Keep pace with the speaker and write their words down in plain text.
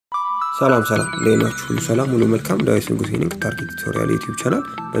ሰላም ለናችሁ ሁሉ ሰላም ሙሉ መልካም ዳዊት ንጉሴ ነኝ ከታርጌት ቱቶሪያል ዩቲዩብ ቻናል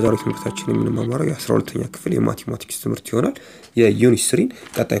በዛሬው ትምህርታችን የምንማማረው የ12ኛ ክፍል የማቴማቲክስ ትምህርት ይሆናል የዩኒት 3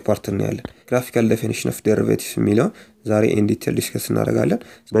 ቀጣይ ፓርት ነው ያለን graphical definition of derivatives የሚለው ዛሬ in detail ዲስከስ እናደርጋለን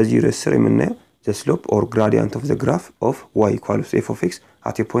በዚህ ርዕስ ስር የምናየው the slope or gradient of the graph of y equals f of x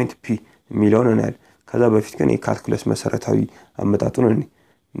at a point p የሚለው ነው ያለን ከዛ በፊት ግን የካልኩለስ መሰረታዊ አመጣጡን ነው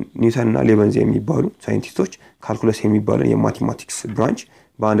ኒውተን እና ሌበንዝ የሚባሉ ሳይንቲስቶች ካልኩለስ የሚባለው የማቴማቲክስ ብራንች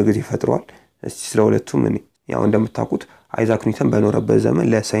በአንድ ጊዜ ፈጥሯል እስቲ ስለሁለቱም እኔ ያው እንደምታውቁት አይዛክ ኒውተን በኖረበት ዘመን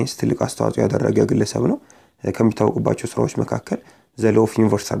ለሳይንስ ትልቅ አስተዋጽኦ ያደረገ ግለሰብ ነው ከሚታወቁባቸው ስራዎች መካከል the law of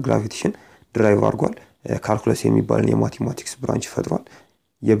universal gravitation ድራይቭ አድርጓል ካልኩለስ የሚባለው የማቴማቲክስ ብራንች ፈጥሯል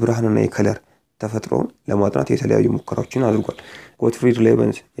የብርሃንና የከለር ተፈጥሮን ለማጥናት የተለያዩ ሙከራዎችን አድርጓል ጎትፍሪድ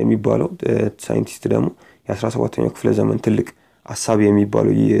ሌበንዝ የሚባለው ሳይንቲስት ደግሞ የ17ኛው ክፍለ ዘመን ትልቅ ሐሳብ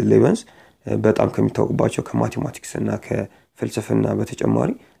የሚባለው ሌበንዝ በጣም ከሚታወቁባቸው ከማቴማቲክስ እና ከፍልስፍና በተጨማሪ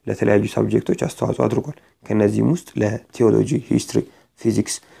ለተለያዩ ሳብጀክቶች አስተዋጽኦ አድርጓል ከነዚህም ውስጥ ለቲዮሎጂ ሂስትሪ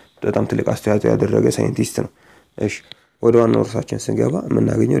ፊዚክስ በጣም ትልቅ አስተዋጽኦ ያደረገ ሳይንቲስት ነው እሺ ወደ ዋናው ርዕሳችን ስንገባ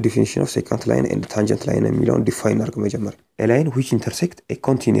የምናገኘው definition of secant line and tangent line የሚለውን ዲፋይን አድርገን መጀመሪያ a line which intersect a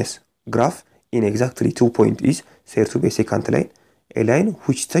continuous graph in exactly 2 point is said to be a secant line a line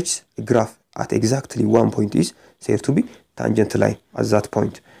which touches a graph at exactly 1 point is said to be tangent line at that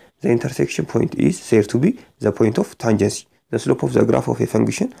point the intersection point is said to be the point of tangency the slope of the graph of a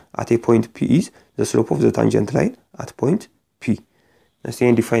function at a point p is the slope of the tangent line at point p እዚህ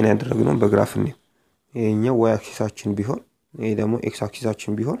ዲፋይን ያደረግነው በግራፍ ነው ይሄኛው y አክሲሳችን ቢሆን ይሄ ደግሞ x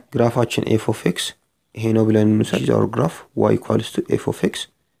አክሲሳችን ቢሆን ግራፋችን f of x ይሄ ነው ብለን እንውሰድ our graph y equals to f of x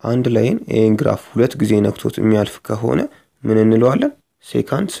አንድ ላይን ይሄን ግራፍ ሁለት ጊዜ ነክቶት የሚያልፍ ከሆነ ምን እንለዋለን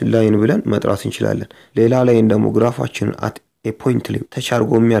ሴካንት ላይን ብለን መጥራት እንችላለን ሌላ ላይን ደግሞ ግራፋችን at a point ላይ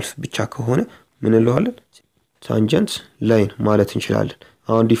ተቻርጎ የሚያልፍ ብቻ ከሆነ ምን እንለዋለን ታንጀንት ላይን ማለት እንችላለን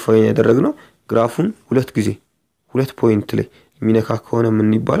አሁን ዲፋይን ያደረግነው ግራፉን ሁለት ጊዜ ሁለት ፖይንት ላይ የሚነካ ከሆነ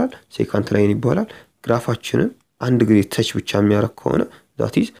ምን ይባላል ሴካንት ላይን ይባላል ግራፋችንን አንድ ጊዜ ተች ብቻ የሚያረክ ከሆነ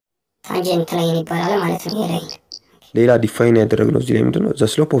that is ታንጀንት ላይን ይባላል ማለት ነው ይሄ ሌላ ዲፋይን ያደረግነው እዚህ ላይ ምንድነው the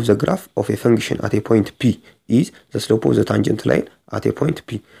slope of the graph of a function at a point p is the slope of the tangent line at a point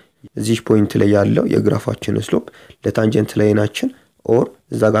p እዚህ ፖይንት ላይ ያለው የግራፋችን ስሎፕ ለታንጀንት ላይናችን ኦር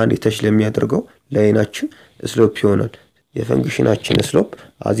እዛ ጋር አንድ ተች ለሚያደርገው ላይናችን ስሎፕ ይሆናል የፈንክሽናችን ስሎፕ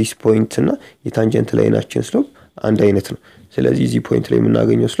አዚስ ፖይንት እና የታንጀንት ላይናችን ስሎፕ አንድ አይነት ነው ስለዚህ እዚህ ፖይንት ላይ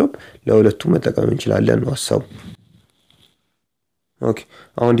የምናገኘው ስሎፕ ለሁለቱም መጠቀም እንችላለን ነው ሐሳቡ ኦኬ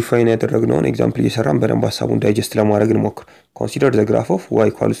አሁን ዲፋይን ያደረግነውን ኤግዛምፕል እየሰራን በደንብ ሐሳቡን ዳይጀስት ለማድረግ እንሞክር consider the graph of y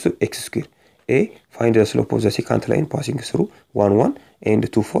equals to x square a find the slope of the secant line passing through 1 1 and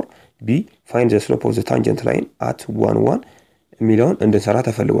 2 4 b find the slope of the tangent line at 1 1 የሚለውን እንድንሰራ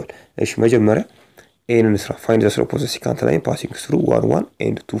ተፈልጓል እሺ መጀመሪያ a እንስራ find the slope of the secant line passing through 1 1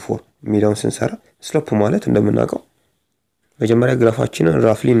 and 2 4 የሚለውን ስንሰራ ስሎፕ ማለት እንደምናውቀው መጀመሪያ ግራፋችንን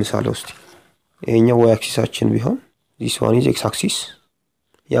ራፍሊ እንሳለው እስቲ ይሄኛው y አክሲሳችን ቢሆን this one is x axis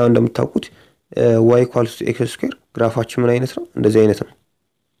ያው እንደምታውቁት y equals to x square ግራፋችን ምን አይነት ነው እንደዚህ አይነት ነው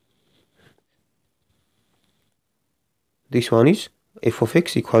this one is f of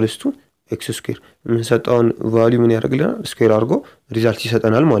x equals to x square የምንሰጠውን ቫልዩ ምን ያደርግልናል ስኩዌር አድርጎ ሪዛልት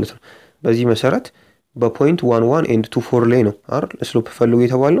ይሰጠናል ማለት ነው በዚህ መሰረት በፖይንት 1 1 and 2 4 ላይ ነው አይደል ስሎፕ ፈልጉ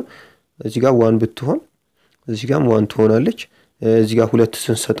የተባለው እዚህ ጋር 1 ብትሆን እዚህ ጋር 1 ትሆናለች እዚህ ጋር 2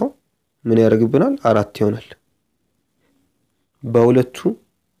 ስንሰጠው ምን ያደርግብናል 4 ይሆናል በሁለቱ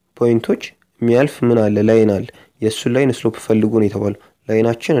ፖይንቶች የሚያልፍ ምን አለ ላይን አለ የሱ ላይን ስሎፕ ፈልጉ ነው የተባለው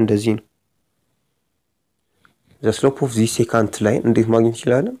ላይናችን እንደዚህ ነው the slope of this secant line እንዴት ማግኘት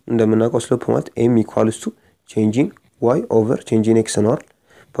ይችላል እንደምናውቀው ስሎፕ ማለት m equals to changing y over changing x ነው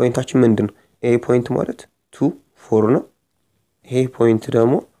ፖይንታችን ምንድነው a ፖይንት ማለት 2 4 ነው ይሄ ፖይንት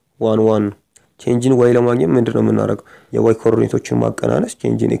ደግሞ 1 1 ነው changing y ለማግኘት ምንድነው የምናደርገው የy ኮኦርዲኔቶችን ማቀናነስ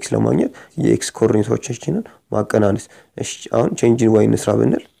changing x ለማግኘት የx ኮኦርዲኔቶችን ማቀናነስ እሺ አሁን changing y እንስራ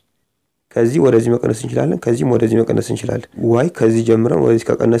ብንል ከዚህ ወደዚህ መቀነስ እንችላለን ከዚህም ወደዚህ መቀነስ እንችላለን y ከዚህ ጀምረን ወደዚህ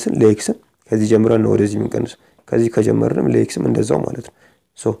ከቀነስን ለx ከዚህ ጀምረን ነው ወደዚህ ምንቀነስ ከዚህ ከጀመረንም ለxም እንደዛው ማለት ነው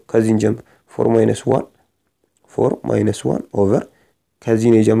ሶ ከዚህን ጀምር 4 - 1 ኦቨር ከዚህ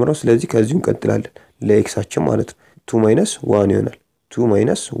ነው የጀመረው ስለዚህ ከዚሁ እንቀጥላለን ለxአችን ማለት ነው 2 - 1 ይሆናል 2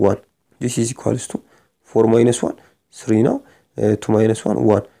 - 1 this is equals to 4 - 1 3 ነው 2 - 1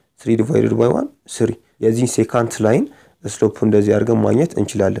 1 3 divided by 1 3 የዚህ ሴካንት ላይን ስሎፕ እንደዚህ አድርገን ማግኘት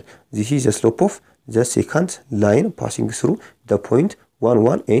እንችላለን this is the slope of the secant line passing through the point 1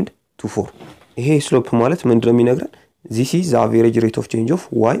 1 and 2 4 ይሄ ስሎፕ ማለት ምንድነው የሚነግረን this is the average rate of change of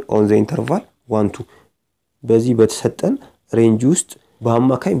y on the interval 1 2 በዚህ በተሰጠን ሬንጅ ውስጥ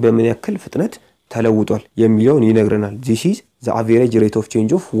በአማካኝ በምን ያክል ፍጥነት ተለውጧል የሚለውን ይነግረናል this is the average rate of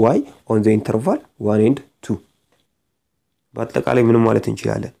change of y on the interval 1 and 2 በአጠቃላይ ምን ማለት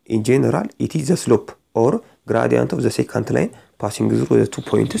እንችላለን in general it is the slope or gradient of the secant line passing through the 2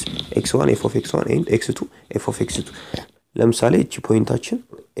 points x1 f of x1 and x2 f of x2 ለምሳሌ እቺ ፖይንታችን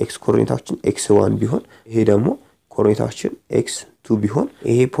x ኮኦርዲኔታችን x1 ቢሆን ይሄ ደግሞ ኮኦርዲኔታችን x2 ቢሆን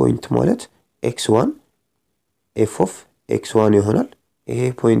ይሄ ፖይንት ማለት x1 f of x1 ይሆናል ይሄ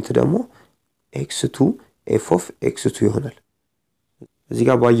ፖይንት ደግሞ x2 f of x2 ይሆናል እዚህ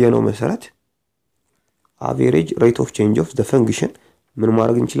ጋር ባየነው መሰረት average rate of change of the function ምን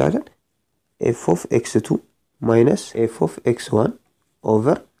ማድረግ እንችላለን f of x2 minus f of x1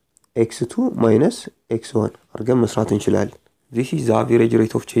 over x2 minus x1 አርገን መስራት እንችላለን this is the average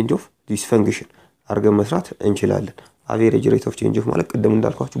rate of change of this function አርገን መስራት እንችላለን average rate of change of ማለት ቀደም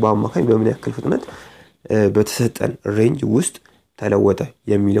እንዳልኳችሁ በአማካኝ በምን ያክል ፍጥነት በተሰጠን ሬንጅ ውስጥ ተለወጠ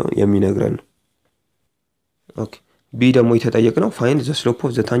የሚለውን የሚነግረን ነው ኦኬ ቢ ደግሞ የተጠየቀው find the slope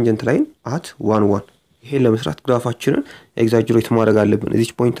of the tangent line at 1 1 ይሄን ለመስራት ግራፋችንን ኤግዛጀሬት ማድረግ አለብን እዚህ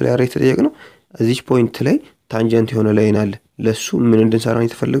ፖይንት ላይ አሬ የተጠየቀው እዚህ ፖይንት ላይ ታንጀንት የሆነ ላይን አለ ለሱ ምን እንድንሰራ ነው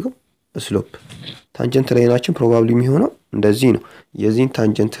የተፈለገው ስሎፕ ታንጀንት ላይናችን ፕሮባብሊ የሚሆነው እንደዚህ ነው የዚህን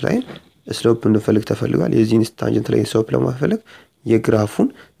ታንጀንት ላይን ስሎፕ እንፈልግ ተፈልጓል የዚህን ታንጀንት ላይን ስሎፕ ለማፈልግ የግራፉን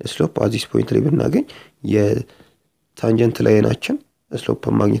ስሎፕ አዚስ ፖይንት ላይ ብናገኝ የታንጀንት ላይናችን ስሎፕ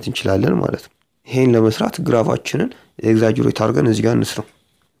ማግኘት እንችላለን ማለት ነው ይሄን ለመስራት ግራፋችንን ኤግዛጀሬት አድርገን እዚህ ጋር እንስራው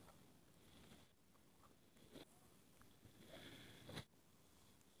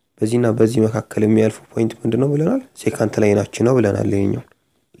በዚህና በዚህ መካከል የሚያልፈው ፖይንት ምንድነው ብለናል ሴካንት ላይናችን ነው ብለናል ለኛው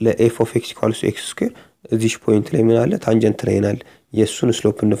ለf of x = x2 እዚህ ፖይንት ላይ ምን አለ ታንጀንት ላይን አለ የሱን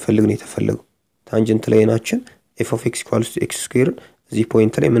ስሎፕ እንፈልግ ነው የተፈለገው ታንጀንት ላይናችን f of x = x2 እዚህ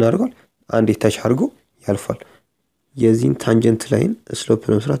ፖይንት ላይ ምን አድርጓል አንድ ታች አድርጎ ያልፋል የዚህን ታንጀንት ላይን ስሎፕ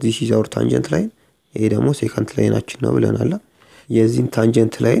ለመስራት this is our tangent line ይሄ ደግሞ ሴካንት ላይናችን ነው ብለናል የዚህን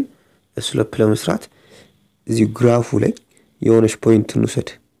ታንጀንት ላይን ስሎፕ ለመስራት እዚህ ግራፉ ላይ የሆነች ፖይንት እንውሰድ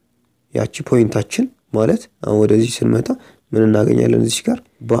ያቺ ፖይንታችን ማለት አሁን ወደዚህ ስንመጣ ምን እናገኛለን እዚህ ጋር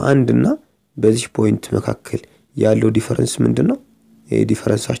በአንድና በዚህ ፖይንት መካከል ያለው ዲፈረንስ ምንድነው ይሄ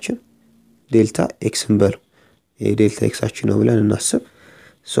ዲፈረንሳችን ዴልታ ኤክስ እንበለው ይሄ ዴልታ ኤክሳችን ነው ብለን እናስብ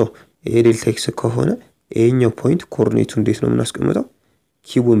ሶ ይሄ ዴልታ ኤክስ ከሆነ ይሄኛው ፖይንት ኮኦርዲኔቱ እንዴት ነው የምናስቀምጠው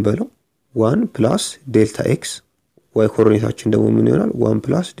ኪዩብን በለው 1 + ዴልታ ኤክስ y ኮኦርዲኔታችን ደግሞ ምን ይሆናል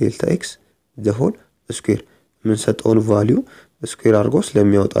 1 + ዴልታ ኤክስ the whole square ምን ሰጠውን ቫልዩ ስኩዌር አድርጎ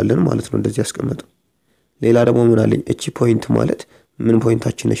ስለሚያወጣልን ማለት ነው እንደዚህ ያስቀምጠው ሌላ ደግሞ ምን አለኝ እቺ ፖይንት ማለት ምን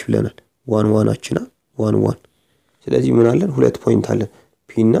ፖይንታችን ነች ብለናል 1 1 አችና 1 1 ስለዚህ ምን አለን ሁለት ፖይንት አለን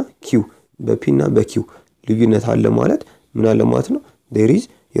p እና q በp እና በq ልዩነት አለ ማለት ምን አለ ማለት ነው there is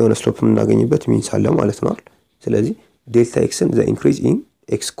የሆነ ስሎፕ የምናገኝበት ሚንስ አለ ማለት ነው ስለዚህ ዴልታ ኤክስን the increase in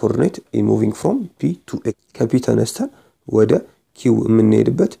x coordinate in moving from p to x ከp ተነስተን ወደ q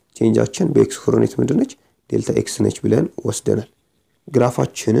የምንሄድበት ቼንጃችን በx ኮኦርዲኔት ምንድነች ዴልታ ኤክስ ነች ብለን ወስደናል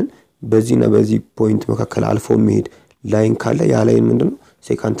ግራፋችንን በዚህና በዚህ ፖይንት መካከል አልፎ የሚሄድ ላይን ካለ ያ ላይን ምንድነው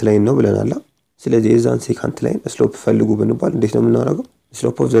ሴካንት ላይን ነው ብለናል ስለዚህ የዛን ሴካንት ላይን ስሎፕ ፈልጉ ብንባል እንዴት ነው የምናደርገው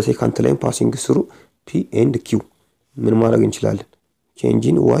ስሎፕ ኦፍ ዘ ሴካንት ላይን ፓሲንግ ስሩ p and q ምን ማድረግ እንችላለን change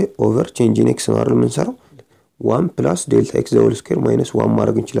in y over change in x ነው አይደል የምንሰራው 1 + ዴልታ x the whole square minus 1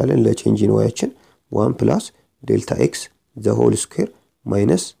 ማድረግ እንችላለን ለቼንጅ in y አችን 1 + ዴልታ x the whole square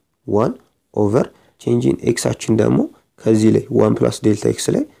minus 1 over change in x አችን ደግሞ ከዚህ ላይ 1 + ዴልታ x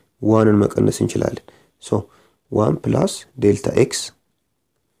ላይ 1ን መቀነስ እንችላለን so 1 + ዴልታ x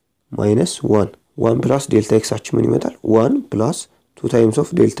minus 1 1 + ዴልታ x አችን ምን ይመጣል 1 + 2 times of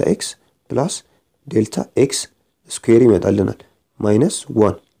ዴልታ x plus ዴልታ x ስኩዌር ይመጣልናል minus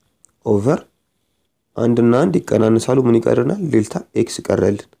 1 over አንድና አንድ ይቀናነሳሉ ምን ይቀርልናል ዴልታ x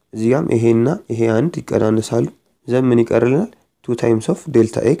ይቀርልልን እዚህ ጋርም ይሄና ይሄ አንድ ይቀናነሳሉ ዘን ምን ይቀርልናል 2 times of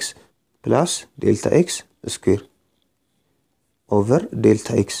ዴልታ x plus ዴልታ x ስኩዌር over ዴልታ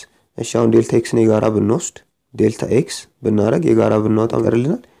x እሺ አሁን ዴልታ x ነው የጋራ ብንወስድ ዴልታ x ብናረግ የጋራ ብናወጣ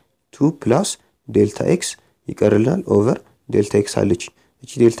ይቀርልናል 2 plus ዴልታ x ይቀርልናል over ዴልታ x አለች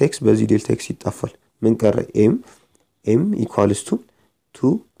እቺ ዴልታ x በዚህ ዴልታ x ይጣፋል ምን ቀረ m equals to 2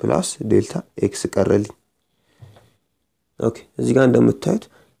 plus ዴልታ x ቀረልኝ ኦኬ እዚህ ጋር እንደምታዩት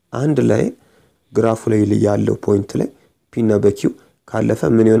አንድ ላይ ግራፉ ላይ ያለው ፖይንት ላይ p እና በq ካለፈ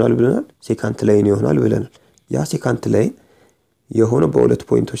ምን ይሆናል ብለናል ሴካንት ላይን ይሆናል ብለናል ያ ሴካንት ላይን የሆነ በሁለት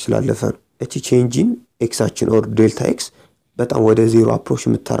ፖይንቶች ስላለፈ ነው እቺ ቼንጅ ኢን x አችን ኦር ዴልታ x በጣም ወደ ዜሮ አፕሮች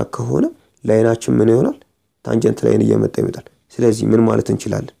የምታረክ ከሆነ ላይናችን ምን ይሆናል ታንጀንት ላይን እየመጣ ይመጣል ስለዚህ ምን ማለት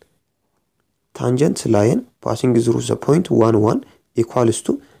እንችላለን ታንጀንት ላይን passing through the point 1 1 equals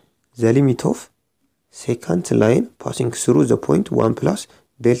to the limit of secant line passing through the point 1 plus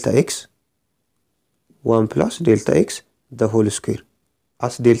delta x 1 plus delta x the whole square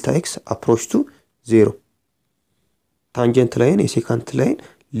as delta x approach to 0 ታንጀንት ላይን የሴካንት ላይን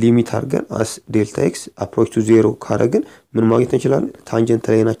ሊሚት አድርገን as delta x approach to 0 ካረግን ምን ማግኘት እንችላለን? ታንጀንት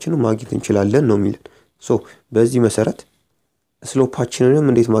ላይናችንን ማግኘት እንችላለን ነው የሚለን። ሶ በዚህ መሰረት ስሎፓችንንም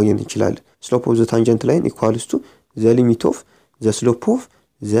እንዴት ማግኘት እንችላለን? slope of the tangent line equals to the limit of the slope of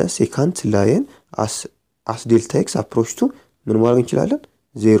the secant line as delta x approach to ምን ማግኘት እንችላለን?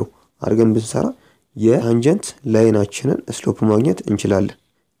 0 አድርገን ብንሰራ የታንጀንት ላይናችንን ስሎፕ ማግኘት እንችላለን።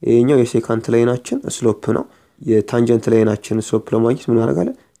 ይሄኛው የሴካንት ላይናችን ስሎፕ ነው። የታንጀንት ላይናችንን ስሎፕ ለማግኘት ምን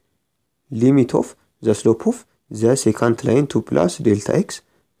እናደርጋለን? limit of the slope of the secant line 2 plus delta x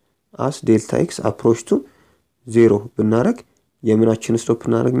as delta x approach to 0 ብናረግ የምናችን ስሎፕ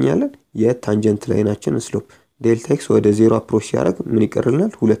እናገኛለን? የታንጀንት ላይናችን ስሎፕ ዴልታ x ወደ 0 አፕሮች ሲያደርግ ምን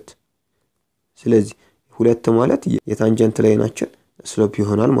ይቀርልናል? 2። ስለዚህ 2 ማለት የታንጀንት ላይናችን ስሎፕ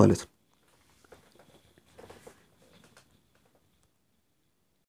ይሆናል ማለት ነው።